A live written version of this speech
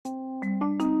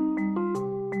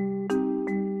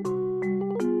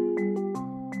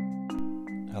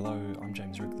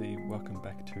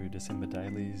back to December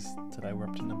Dailies. Today we're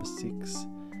up to number 6.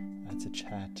 It's a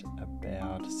chat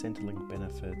about Centrelink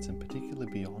benefits and particularly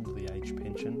beyond the age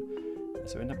pension.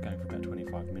 So we ended up going for about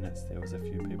 25 minutes. There was a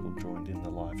few people joined in the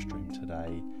live stream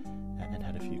today and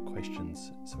had a few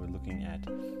questions. So we're looking at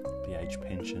the age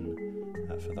pension.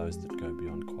 For those that go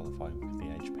beyond qualifying with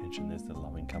the age pension, there's the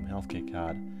low income healthcare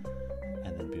card,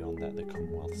 and then beyond that the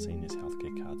Commonwealth Seniors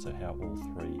Healthcare card. So how all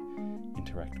three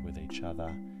interact with each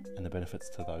other and the benefits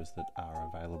to those that are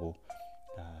available.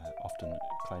 Often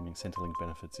claiming Centrelink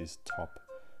benefits is top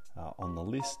on the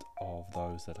list of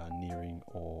those that are nearing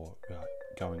or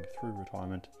going through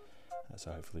retirement.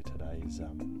 So hopefully today's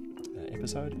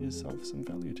episode is of some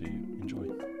value to you. Enjoy.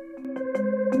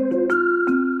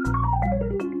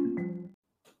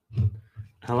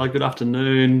 Hello, good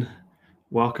afternoon.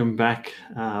 Welcome back.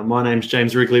 My name's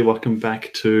James Wrigley. Welcome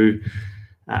back to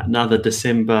another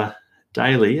December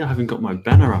Daily. I haven't got my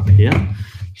banner up here.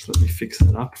 Just let me fix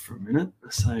that up for a minute.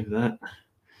 Save that.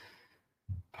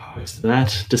 Post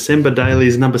that. December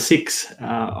Dailies number 6.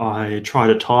 I tried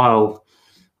a tile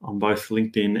on both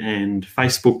LinkedIn and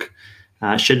Facebook,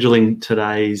 scheduling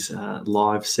today's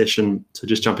live session. So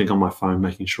just jumping on my phone,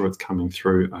 making sure it's coming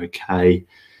through okay.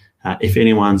 If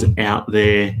anyone's out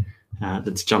there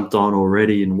that's jumped on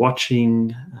already and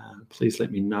watching, please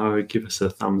let me know. Give us a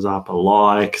thumbs up, a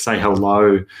like, say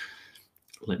hello.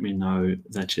 Let me know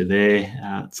that you're there.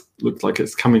 It looks like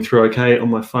it's coming through okay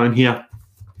on my phone here.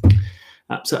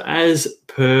 So as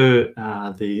per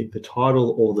the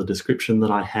title or the description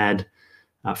that I had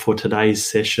for today's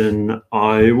session,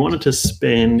 I wanted to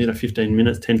spend 15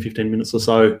 minutes or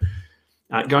so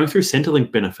going through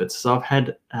Centrelink benefits. So I've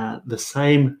had the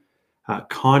same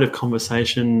kind of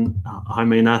conversation. Hi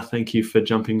Mina, thank you for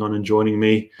jumping on and joining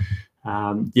me.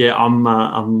 I'm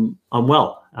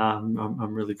well.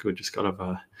 I'm really good. Just got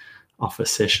off a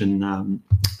session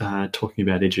talking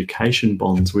about education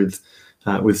bonds with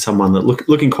someone that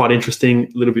looking quite interesting.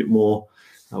 A little bit more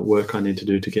work I need to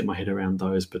do to get my head around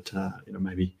those, but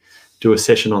maybe do a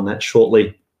session on that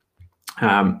shortly.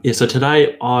 So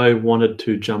today I wanted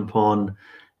to jump on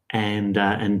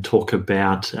and talk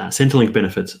about Centrelink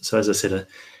benefits. So as I said,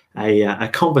 a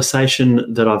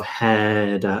conversation that I've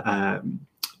had.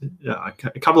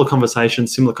 A couple of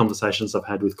conversations, similar conversations I've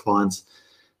had with clients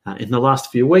in the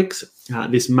last few weeks.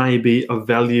 This may be of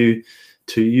value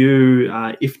to you,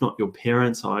 if not your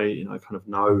parents. I kind of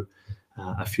know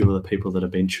a few of the people that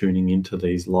have been tuning into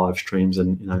these live streams,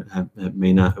 and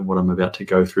Mina, what I'm about to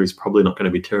go through is probably not going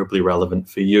to be terribly relevant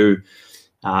for you.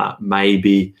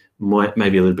 Maybe a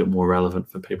little bit more relevant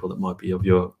for people that might be of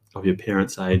your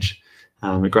parents' age.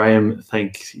 Graham,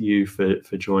 thank you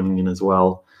for joining in as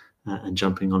well. And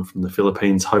jumping on from the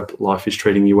Philippines. Hope life is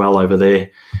treating you well over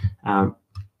there.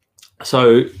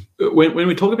 So when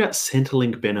we talk about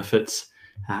Centrelink benefits,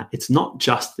 it's not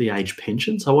just the age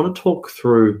pension. So I want to talk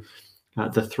through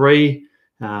the three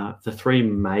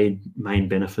main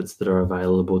benefits that are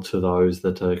available to those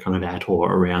that are kind of at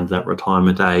or around that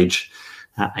retirement age,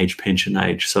 age pension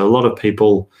age. So a lot of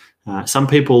people, some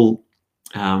people,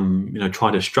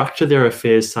 try to structure their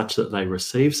affairs such that they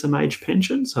receive some age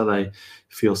pension, so they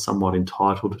feel somewhat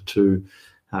entitled to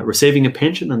receiving a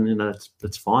pension, and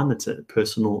that's fine. That's a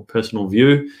personal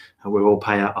view. We all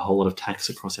pay a whole lot of tax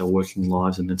across our working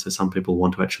lives, and then so some people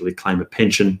want to actually claim a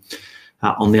pension.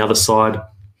 On the other side,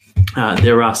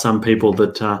 there are some people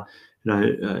that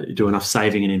do enough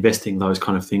saving and investing, those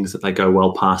kind of things, that they go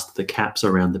well past the caps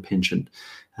around the pension.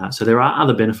 So there are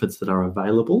other benefits that are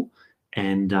available,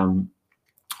 and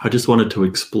I just wanted to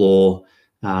explore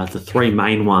the three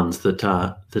main ones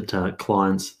that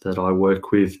clients that I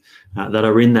work with that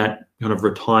are in that kind of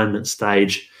retirement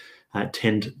stage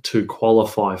tend to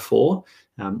qualify for.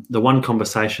 The one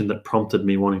conversation that prompted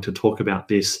me wanting to talk about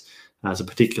this is a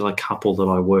particular couple that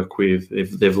I work with.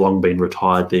 They've long been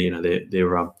retired.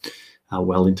 They're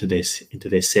well into their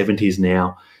 70s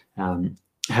now.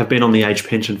 Have been on the age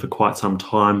pension for quite some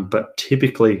time, but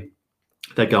typically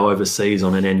they go overseas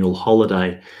on an annual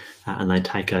holiday and they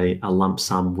take a lump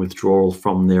sum withdrawal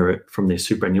from their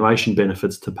superannuation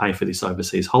benefits to pay for this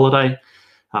overseas holiday.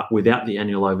 Without the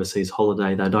annual overseas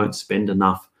holiday, they don't spend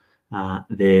enough.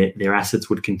 Their assets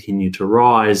would continue to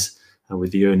rise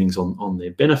with the earnings on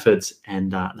their benefits,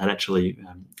 and they'd actually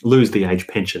lose the age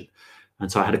pension. And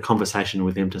so I had a conversation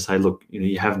with them to say, look,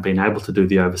 you haven't been able to do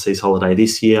the overseas holiday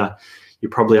this year.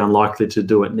 You're probably unlikely to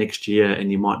do it next year,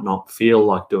 and you might not feel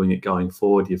like doing it going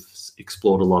forward. You've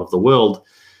explored a lot of the world.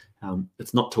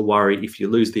 It's not to worry if you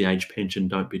lose the age pension.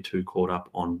 Don't be too caught up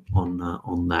on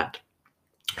that.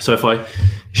 So if I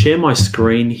share my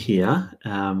screen here,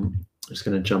 I'm just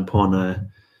going to jump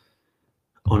on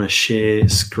on a share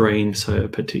screen, so a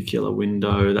particular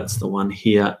window. That's the one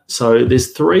here. So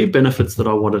there's three benefits that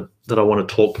I want to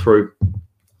talk through.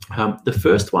 The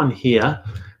first one here,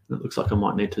 it looks like I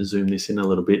might need to zoom this in a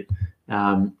little bit,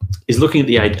 is looking at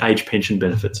the age pension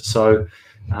benefits. So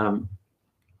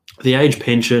the age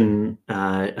pension,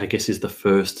 I guess, is the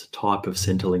first type of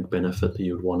Centrelink benefit that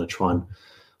you would want to try and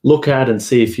look at and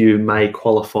see if you may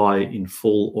qualify in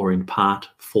full or in part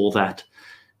for that.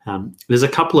 There's a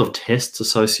couple of tests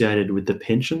associated with the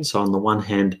pension. So on the one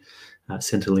hand,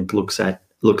 Centrelink looks at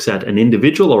an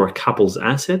individual or a couple's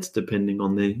assets, depending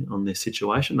on their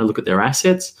situation. They look at their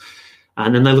assets,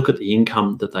 and then they look at the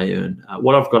income that they earn.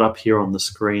 What I've got up here on the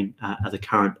screen are the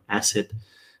current asset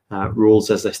rules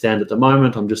as they stand at the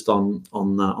moment. I'm just on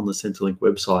the Centrelink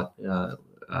website,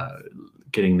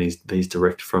 getting these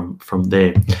direct from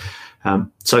there.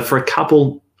 So for a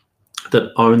couple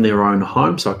that own their own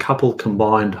home, so a couple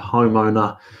combined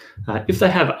homeowner, if they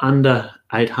have under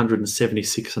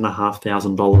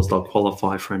 $876,500, they'll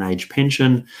qualify for an age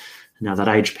pension. Now that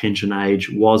age pension age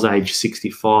was age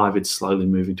 65, it's slowly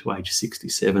moving to age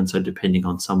 67. So depending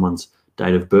on someone's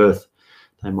date of birth,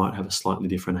 they might have a slightly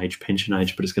different age pension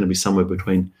age, but it's going to be somewhere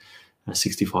between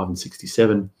 65 and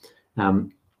 67.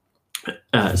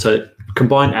 So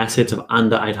combined assets of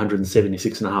under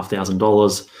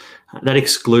 $876,500, that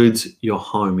excludes your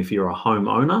home if you're a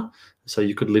homeowner. So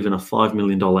you could live in a $5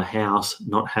 million house,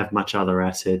 not have much other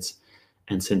assets,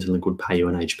 and Centrelink would pay you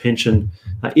an age pension.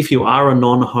 If you are a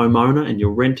non-homeowner and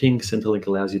you're renting, Centrelink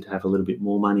allows you to have a little bit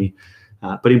more money.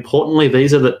 But importantly,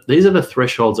 these are the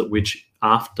thresholds at which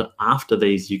after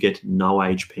these you get no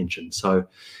age pension. So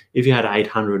if you had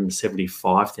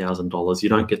 $875,000, you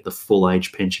don't get the full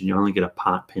age pension. You only get a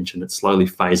part pension. It slowly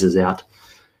phases out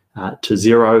to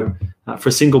zero. For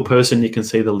a single person, you can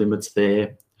see the limits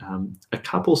there. A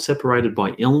couple separated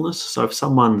by illness. So if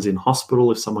someone's in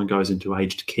hospital, if someone goes into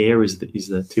aged care, is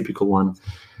the typical one.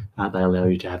 They allow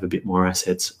you to have a bit more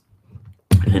assets,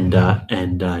 and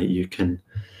you can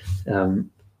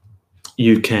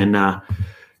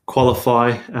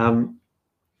qualify.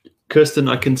 Kirsten,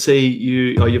 I can see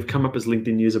you. Oh, you've come up as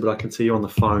LinkedIn user, but I can see you on the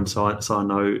phone, so I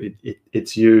know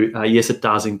it's you. Yes, it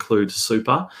does include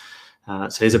super. So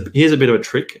here's a bit of a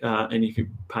trick, and if you're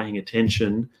paying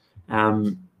attention,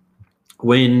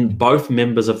 when both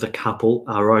members of the couple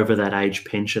are over that age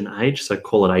pension age, so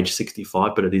call it age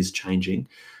 65, but it is changing.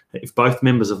 If both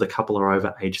members of the couple are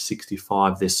over age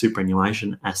 65, their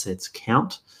superannuation assets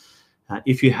count.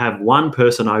 If you have one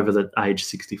person over the age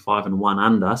 65 and one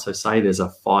under, so say there's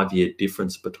a 5-year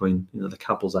difference between the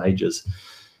couple's ages,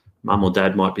 mum or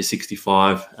dad might be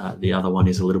 65, the other one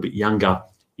is a little bit younger,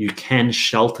 you can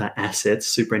shelter assets,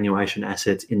 superannuation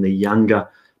assets, in the younger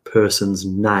person's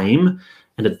name,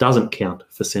 and it doesn't count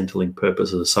for Centrelink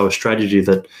purposes. So a strategy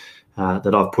that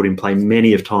I've put in play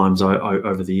many of times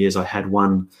over the years, I had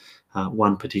one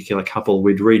particular couple,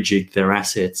 we'd rejigged their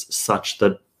assets such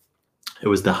that it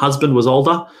was the husband was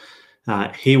older.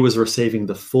 He was receiving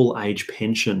the full age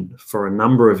pension for a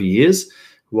number of years,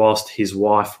 whilst his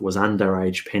wife was under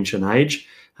age pension age.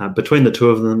 Between the two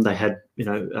of them, they had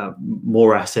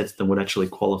more assets than would actually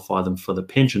qualify them for the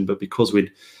pension. But because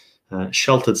we'd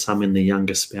sheltered some in the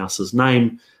younger spouse's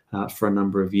name for a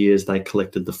number of years, they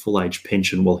collected the full age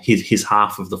pension. Well, his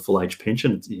half of the full age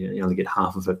pension, you only get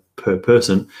half of it per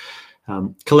person.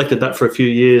 Collected that for a few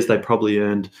years. They probably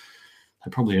earned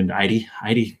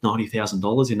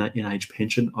 $90,000 in age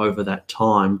pension over that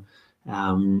time,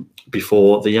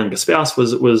 before the younger spouse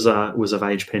was of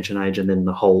age pension age, and then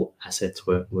the whole assets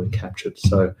were captured.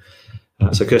 So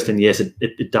Kirsten, yes,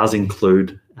 it does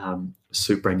include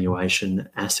superannuation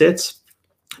assets.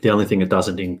 The only thing it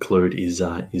doesn't include is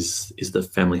the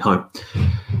family home.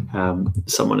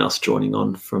 Someone else joining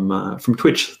on from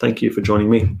Twitch. Thank you for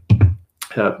joining me.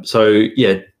 So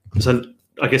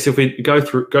I guess if we go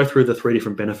through the three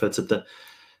different benefits of the,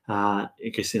 I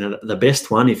guess the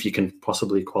best one, if you can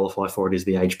possibly qualify for it, is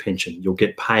the age pension. You'll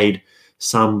get paid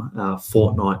some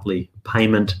fortnightly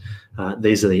payment.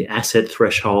 These are the asset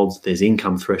thresholds. There's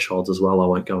income thresholds as well. I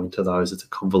won't go into those. It's a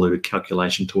convoluted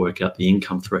calculation to work out the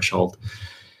income threshold.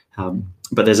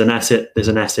 But there's an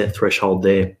asset threshold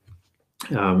there.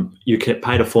 You get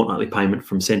paid a fortnightly payment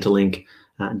from Centrelink,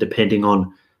 depending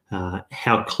on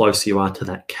how close you are to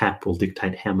that cap will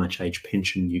dictate how much age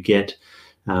pension you get.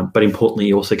 But importantly,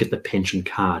 you also get the pension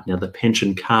card. Now, the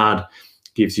pension card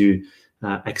gives you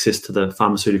access to the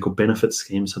pharmaceutical benefit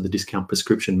scheme, so the discount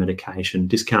prescription medication,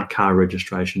 discount car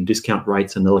registration, discount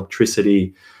rates on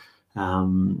electricity,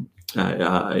 energy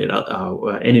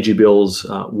bills,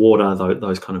 water,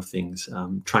 those kind of things,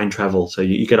 train travel. So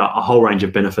you get a whole range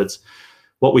of benefits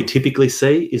what we typically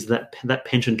see is that that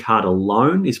pension card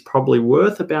alone is probably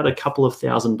worth about a couple of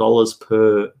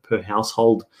 $1,000s per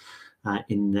household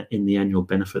in the annual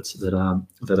benefits that are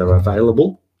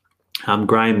available.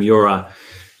 Graham, you're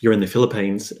in the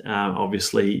Philippines.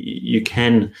 Obviously, you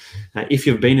can, if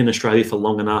you've been in Australia for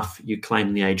long enough, you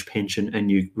claim the age pension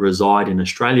and you reside in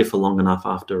Australia for long enough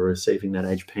after receiving that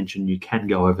age pension, you can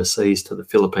go overseas to the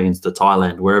Philippines, to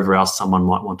Thailand, wherever else someone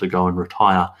might want to go and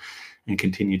retire and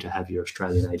continue to have your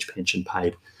Australian age pension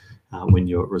paid when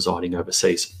you're residing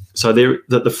overseas. So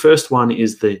the first one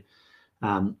is the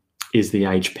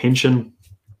age pension.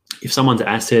 If someone's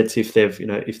assets, if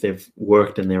they've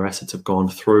worked and their assets have gone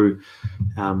through,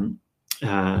 do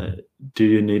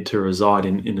you need to reside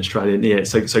in Australia? Yeah.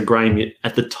 So Graham,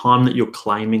 at the time that you're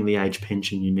claiming the age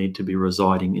pension, you need to be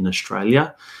residing in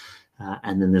Australia,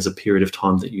 and then there's a period of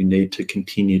time that you need to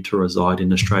continue to reside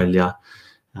in Australia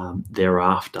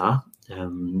thereafter.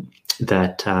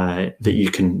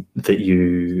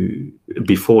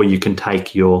 Before you can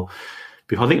take your.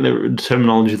 I think the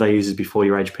terminology they use is before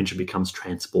your age pension becomes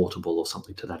transportable or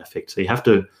something to that effect. So you have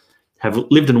to have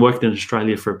lived and worked in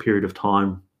Australia for a period of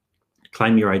time,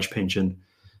 claim your age pension,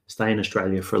 stay in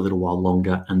Australia for a little while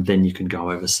longer, and then you can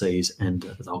go overseas and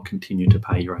they'll continue to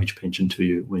pay your age pension to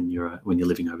you when you're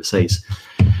living overseas.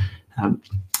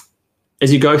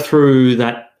 As you go through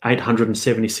that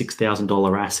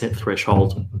 $876,000 asset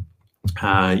threshold,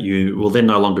 you will then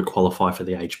no longer qualify for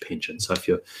the age pension. So if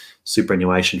your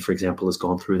superannuation, for example, has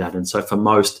gone through that, and so for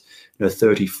most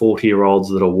 30, 40-year-olds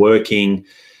that are working,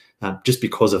 just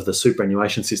because of the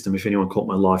superannuation system, if anyone caught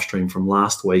my live stream from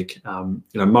last week,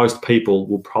 most people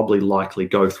will probably likely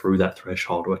go through that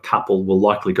threshold, or a couple will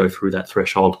likely go through that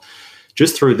threshold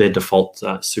just through their default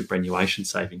superannuation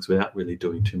savings without really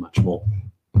doing too much more.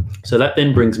 So that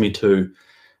then brings me to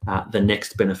the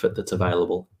next benefit that's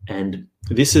available, and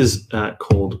this is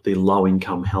called the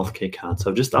low-income healthcare card. So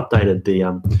I've just updated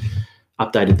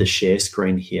the share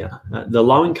screen here. The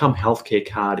low-income healthcare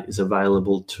card is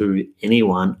available to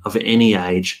anyone of any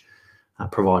age,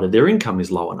 provided their income is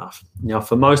low enough. Now,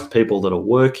 for most people that are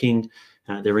working,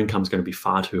 their income is going to be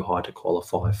far too high to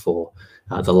qualify for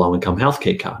the low-income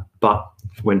healthcare card. But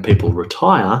when people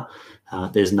retire,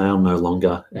 there's now no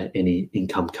longer any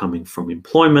income coming from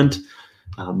employment.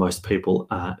 Most people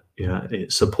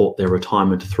support their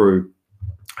retirement through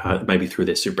maybe through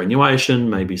their superannuation,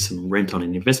 maybe some rent on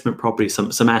an investment property,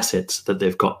 some assets that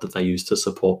they've got that they use to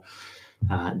support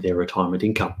their retirement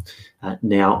income.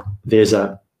 Now there's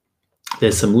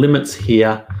some limits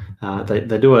here.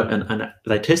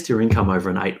 They test your income over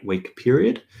an 8-week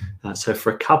period. So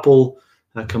for a couple,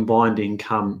 combined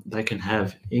income, they can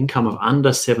have income of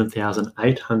under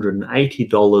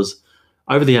 $7,880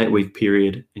 over the 8-week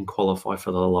period and qualify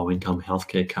for the low-income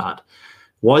healthcare card.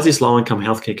 Why is this low-income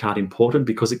healthcare card important?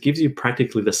 Because it gives you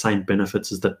practically the same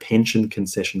benefits as the pension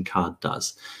concession card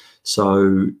does.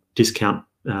 So discount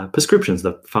prescriptions,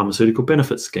 the pharmaceutical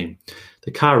benefits scheme,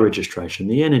 the car registration,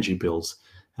 the energy bills,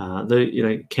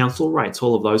 the council rates,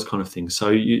 all of those kind of things.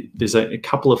 So there's a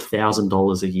couple of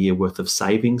 $1,000s a year worth of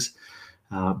savings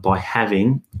by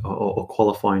having or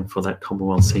qualifying for that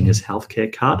Commonwealth Seniors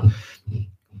Healthcare Card.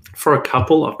 For a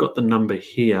couple, I've got the number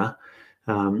here.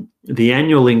 The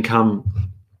annual income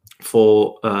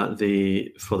for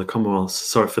the Commonwealth,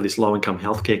 for this low-income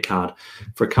healthcare card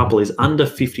for a couple is under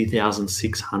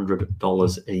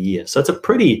 $50,600 a year. So it's a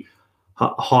pretty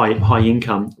high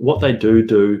income. What they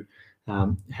do,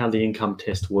 how the income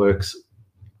test works,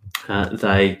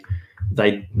 they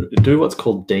do what's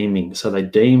called deeming. So they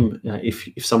deem if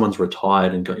someone's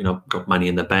retired and got money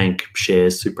in the bank,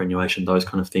 shares, superannuation, those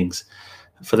kind of things.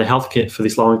 For the healthcare, for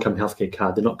this low-income healthcare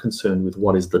card, they're not concerned with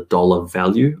what is the dollar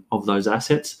value of those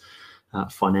assets.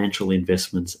 Financial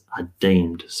investments are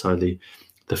deemed. So the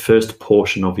first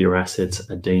portion of your assets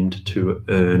are deemed to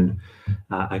earn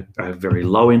a very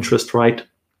low interest rate.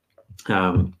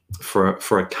 For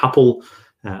a couple,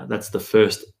 that's the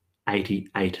first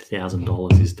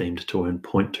 $88,000 is deemed to earn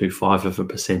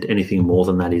 0.25%. Anything more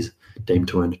than that is deemed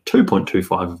to earn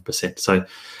 2.25%. So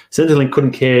Centrelink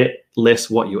couldn't care less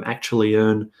what you actually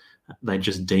earn. They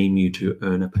just deem you to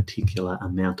earn a particular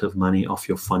amount of money off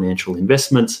your financial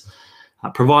investments.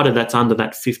 Provided that's under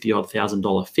that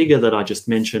 $50,000 figure that I just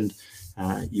mentioned,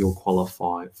 you'll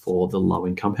qualify for the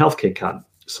low-income healthcare card.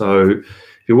 So if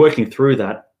you're working through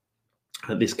that,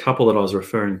 this couple that I was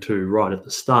referring to right at the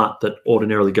start that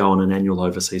ordinarily go on an annual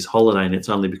overseas holiday, and it's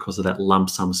only because of that lump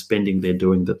sum spending they're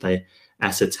doing that their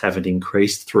assets haven't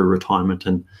increased through retirement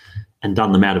and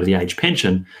done them out of the age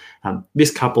pension.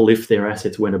 This couple, if their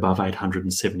assets went above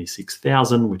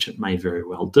 $876,000, which it may very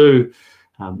well do,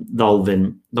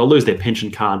 they'll lose their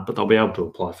pension card, but they'll be able to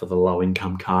apply for the low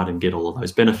income card and get all of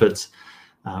those benefits.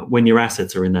 When your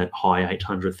assets are in that high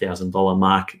 $800,000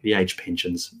 mark, the age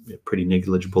pension's pretty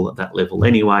negligible at that level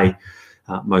anyway.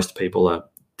 Most people are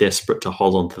desperate to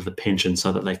hold on to the pension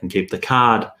so that they can keep the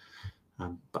card,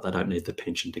 but they don't need the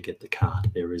pension to get the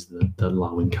card. There is the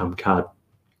low income card.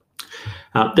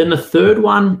 Then the third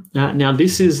one, now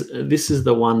this is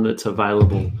the one that's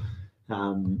available.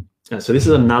 So this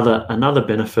is another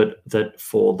benefit that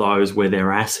for those where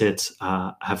their assets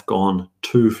have gone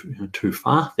too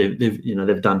far.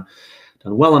 They've done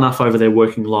well enough over their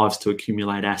working lives to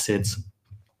accumulate assets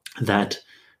that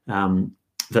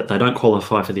that they don't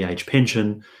qualify for the age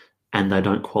pension, and they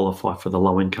don't qualify for the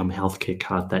low income healthcare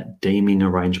card. That deeming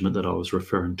arrangement that I was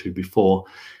referring to before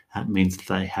means that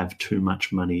they have too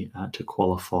much money to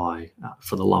qualify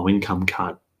for the low income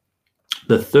card.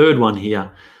 The third one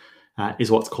here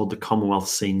is what's called the Commonwealth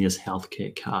Seniors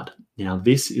Healthcare Card. Now,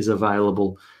 this is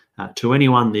available to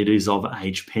anyone that is of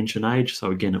age pension age.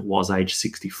 So again, it was age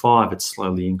 65. It's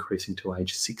slowly increasing to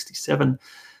age 67,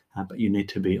 but you need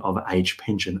to be of age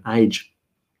pension age.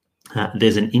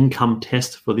 There's an income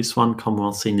test for this one,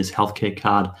 Commonwealth Seniors Healthcare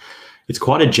Card. It's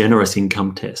quite a generous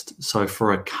income test. So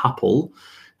for a couple,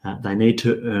 they need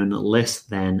to earn less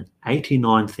than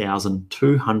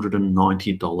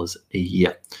 $89,290 a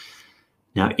year.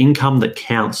 Now, income that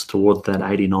counts towards that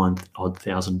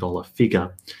 $89,000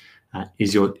 figure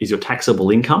is your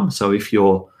taxable income. So if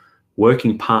you're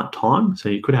working part-time, so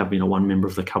you could have one member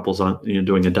of the couple's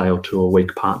doing a day or two a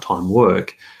week part-time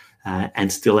work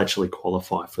and still actually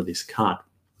qualify for this card.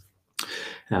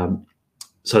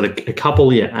 So a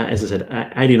couple, as I said,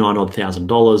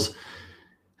 $89,000.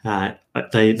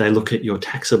 They look at your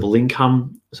taxable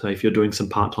income. So if you're doing some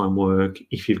part-time work,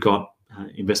 if you've got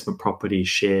investment property,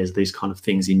 shares, these kind of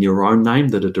things in your own name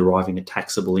that are deriving a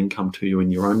taxable income to you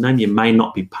in your own name, you may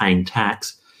not be paying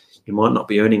tax. You might not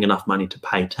be earning enough money to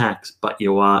pay tax, but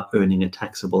you are earning a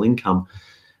taxable income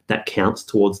that counts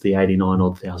towards the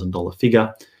 $89,000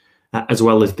 figure, as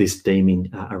well as this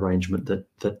deeming arrangement that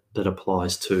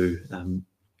applies to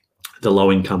the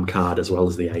low income card as well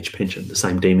as the age pension. The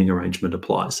same deeming arrangement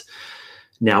applies.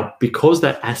 Now, because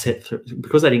that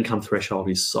income threshold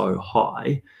is so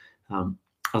high,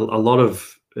 a lot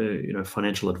of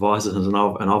financial advisors, and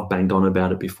I've banged on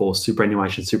about it before,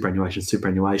 superannuation.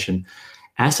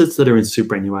 Assets that are in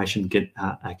superannuation get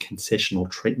a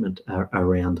concessional treatment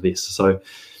around this. So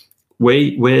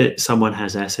where someone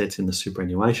has assets in the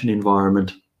superannuation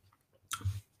environment,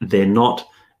 they're not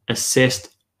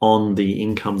assessed on the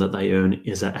income that they earn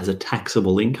as a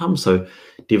taxable income. So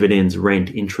dividends, rent,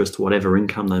 interest, whatever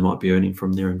income they might be earning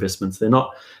from their investments, they're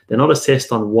not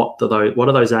assessed on what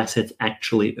are those assets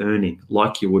actually earning,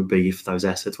 like you would be if those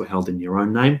assets were held in your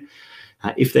own name.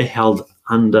 If they're held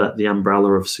under the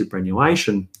umbrella of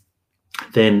superannuation,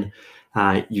 then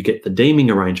you get the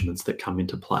deeming arrangements that come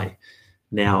into play.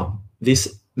 Now,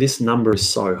 this number is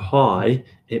so high,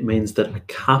 it means that a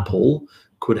couple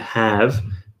could have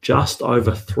just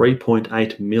over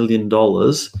 $3.8 million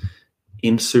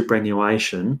in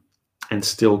superannuation and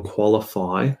still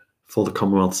qualify for the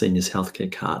Commonwealth Seniors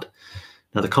Healthcare Card.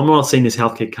 Now, the Commonwealth Seniors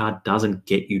Healthcare Card doesn't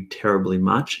get you terribly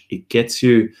much. It gets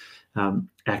you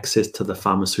access to the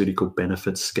pharmaceutical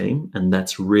benefits scheme, and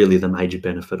that's really the major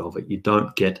benefit of it. You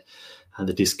don't get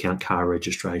the discount car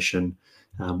registration.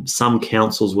 Some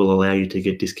councils will allow you to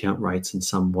get discount rates and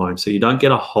some won't. So you don't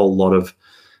get a whole lot of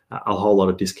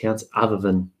discounts other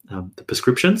than the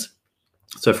prescriptions.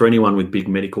 So for anyone with big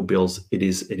medical bills, it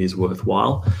is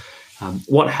worthwhile.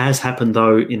 What has happened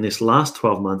though in this last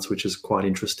 12 months, which is quite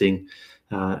interesting,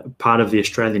 part of the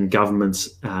Australian government's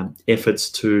efforts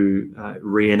to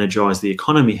re-energise the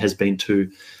economy has been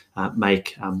to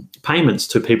make payments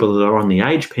to people that are on the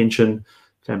age pension,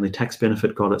 family tax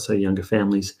benefit, got it, so younger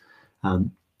families,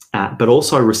 but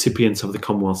also recipients of the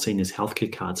Commonwealth Seniors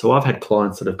Healthcare Card. So I've had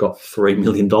clients that have got $3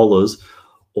 million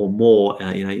or more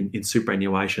in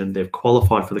superannuation. They've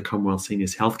qualified for the Commonwealth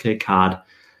Seniors Healthcare Card,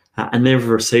 and they've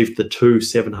received the two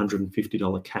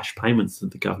 $750 cash payments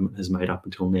that the government has made up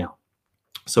until now.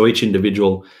 So each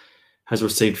individual has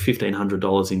received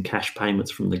 $1,500 in cash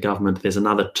payments from the government. There's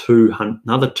another two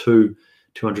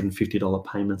 $250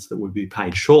 payments that will be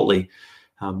paid shortly.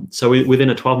 So within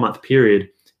a 12-month period,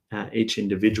 each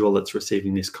individual that's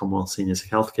receiving this Commonwealth Seniors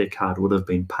Healthcare Card would have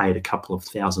been paid a couple of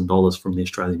 $1,000s from the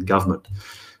Australian government.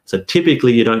 So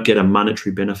typically you don't get a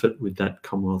monetary benefit with that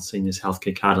Commonwealth Seniors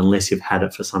Healthcare Card unless you've had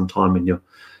it for some time and you're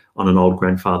on an old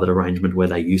grandfathered arrangement where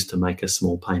they used to make a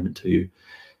small payment to you.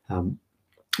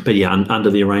 But yeah, under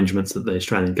the arrangements that the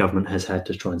Australian government has had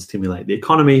to try and stimulate the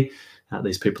economy,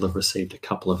 these people have received a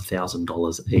couple of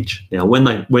 $1,000s each. Now,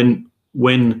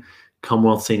 when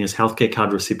Commonwealth Seniors Healthcare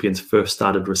Card recipients first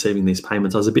started receiving these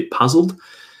payments, I was a bit puzzled,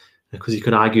 because you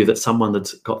could argue that someone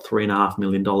that's got $3.5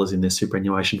 million in their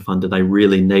superannuation fund, do they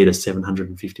really need a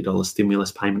 $750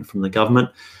 stimulus payment from the government?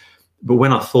 But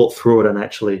when I thought through it and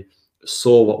actually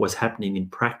saw what was happening in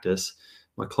practice,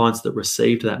 my clients that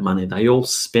received that money, they all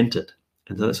spent it.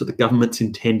 And so that's what the government's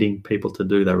intending people to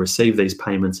do. They receive these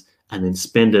payments and then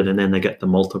spend it, and then they get the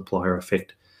multiplier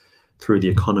effect through the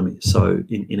economy. So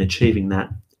in achieving that,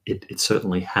 it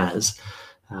certainly has.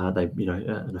 And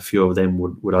a few of them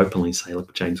would openly say,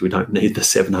 look, James, we don't need the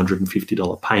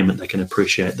 $750 payment. They can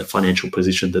appreciate the financial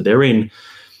position that they're in.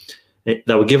 They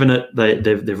were given it,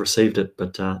 they've received it,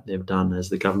 but they've done as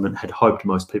the government had hoped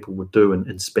most people would do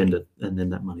and spend it, and then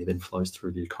that money then flows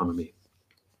through the economy.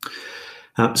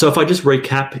 So if I just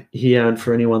recap here, and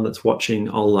for anyone that's watching,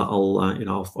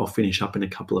 I'll finish up in a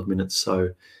couple of minutes. So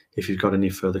if you've got any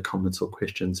further comments or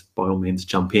questions, by all means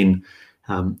jump in.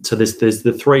 So there's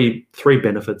the three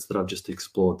benefits that I've just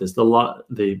explored. There's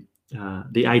the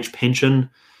age pension,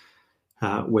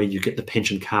 where you get the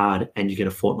pension card and you get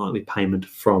a fortnightly payment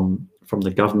from the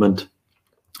government.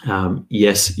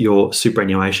 Yes, your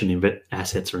superannuation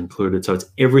assets are included, so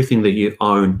it's everything that you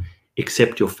own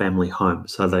except your family home.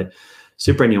 So the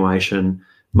superannuation,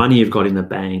 money you've got in the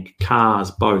bank,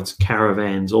 cars, boats,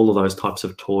 caravans, all of those types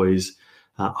of toys,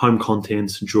 home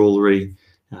contents, jewellery.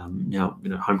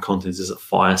 Home contents is a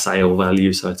fire sale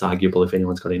value, so it's arguable if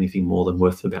anyone's got anything more than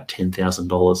worth about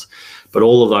 $10,000. But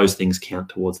all of those things count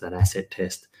towards that asset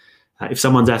test. If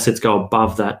someone's assets go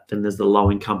above that, then there's the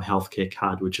low-income healthcare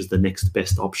card, which is the next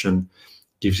best option.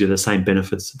 Gives you the same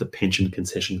benefits that the pension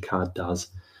concession card does.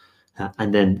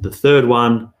 And then the third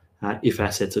one, if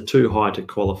assets are too high to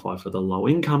qualify for the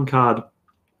low-income card,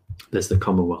 there's the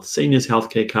Commonwealth Seniors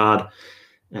Healthcare Card,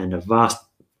 and a vast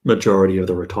majority of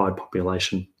the retired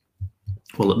population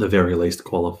will at the very least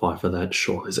qualify for that.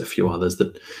 Sure, there's a few others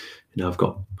that, I've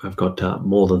got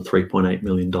more than $3.8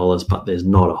 million, but there's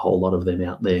not a whole lot of them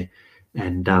out there.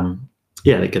 And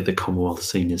they get the Commonwealth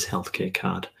Seniors Healthcare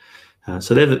Card.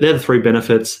 So they're the three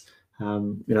benefits.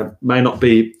 May not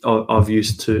be of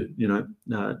use to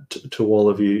to all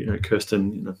of you.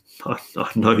 Kirsten, I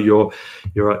know you're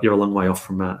a long way off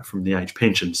from the age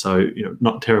pension, so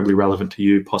not terribly relevant to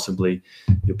you, possibly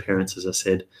your parents, as I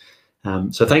said.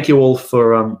 So thank you all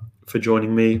for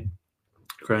joining me.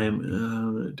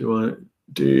 Graham, do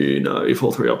you know if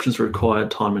all three options require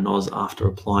time in Oz after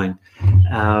applying?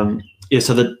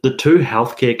 So the two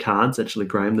healthcare cards, actually,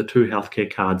 Graham, the two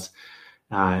healthcare cards.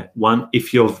 One,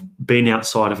 if you've been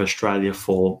outside of Australia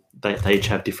they each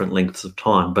have different lengths of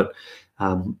time, but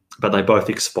they both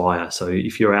expire. So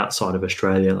if you're outside of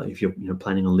Australia, like if you're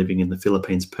planning on living in the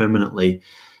Philippines permanently,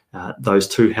 those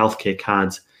two healthcare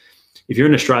cards, if you're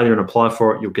in Australia and apply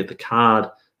for it, you'll get the card,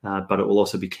 but it will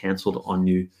also be cancelled on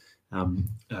you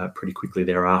pretty quickly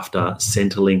thereafter.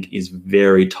 Centrelink is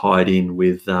very tied in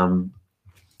with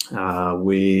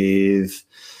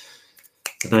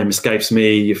the name escapes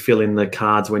me. You fill in the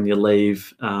cards when you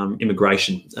leave.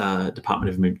 Immigration, Department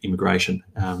of Immigration.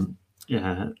 They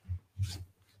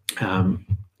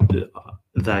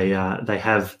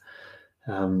have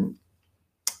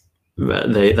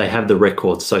they have the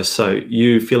records. So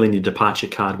you fill in your departure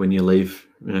card when you leave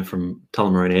from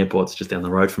Tullamarine Airport. It's just down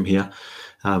the road from here.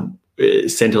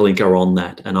 Centrelink are on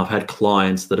that, and I've had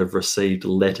clients that have received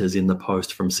letters in the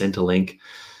post from Centrelink,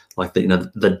 like the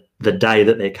day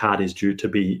that their card is due to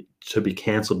be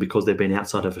cancelled because they've been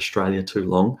outside of Australia too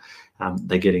long.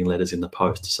 They're getting letters in the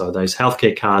post. So those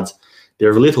healthcare cards, they're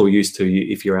of little use to you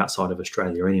if you're outside of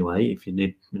Australia anyway. If you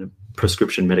need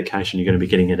prescription medication, you're going to be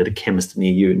getting it at a chemist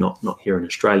near you, not here in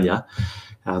Australia.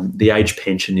 The age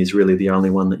pension is really the only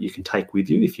one that you can take with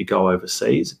you if you go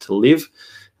overseas to live.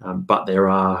 But there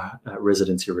are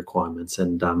residency requirements,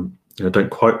 and don't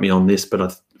quote me on this,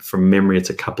 but from memory,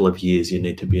 it's a couple of years you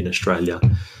need to be in Australia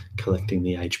collecting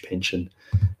the age pension.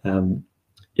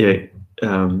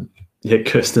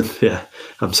 Kirsten,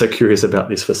 I'm so curious about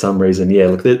this for some reason.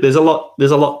 Look, there's a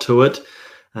lot to it,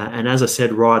 and as I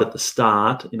said right at the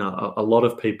start, a lot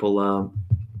of people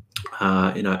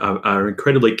are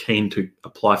incredibly keen to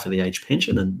apply for the age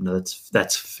pension, and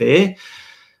that's fair.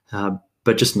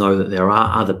 But just know that there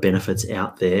are other benefits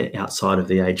out there outside of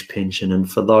the age pension.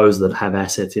 And for those that have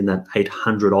assets in that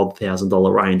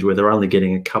 $800,000 range where they're only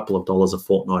getting a couple of dollars a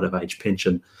fortnight of age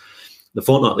pension, the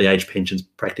fortnightly age pension is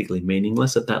practically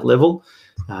meaningless at that level.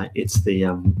 It's the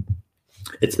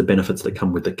benefits that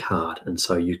come with the card. And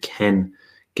so you can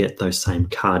get those same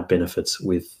card benefits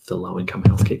with the low-income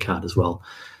healthcare card as well.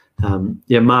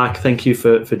 Mark, thank you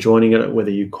for joining it,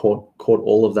 whether you caught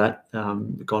all of that.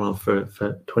 Gone on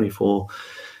for 24,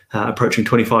 approaching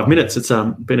 25 minutes. It's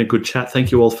been a good chat.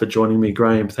 Thank you all for joining me.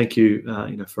 Graham, thank you,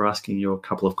 for asking your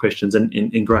couple of questions.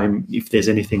 And Graham, if there's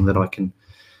anything that I can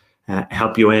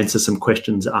help you answer some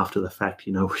questions after the fact,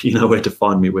 you know where to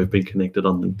find me. We've been connected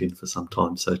on LinkedIn for some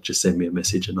time, so just send me a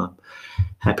message and I'm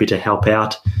happy to help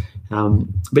out.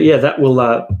 But yeah, that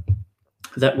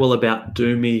will about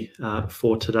do me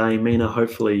for today. Mina,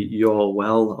 hopefully you're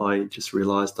well. I just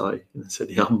realised I said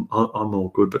I'm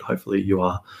all good, but hopefully you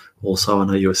are also. I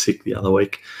know you were sick the other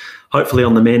week. Hopefully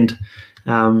on the mend.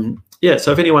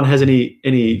 So if anyone has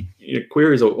any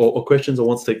queries or questions or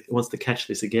wants to catch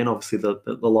this again, obviously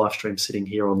the live stream sitting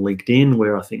here on LinkedIn,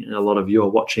 where I think a lot of you are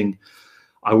watching.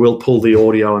 I will pull the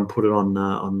audio and put it on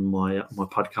my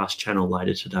podcast channel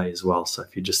later today as well. So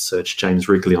if you just search James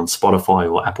Wrigley on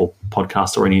Spotify or Apple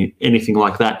Podcast or anything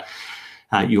like that,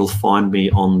 you'll find me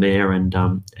on there and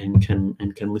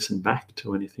can listen back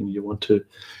to anything you want to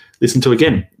listen to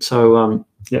again. So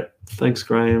thanks,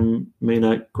 Graham.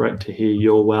 Mina, great to hear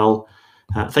you're well.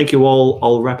 Thank you all.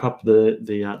 I'll wrap up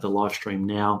the live stream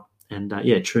now, and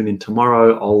tune in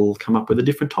tomorrow. I'll come up with a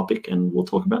different topic and we'll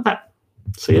talk about that.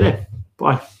 See you there.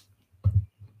 Bye.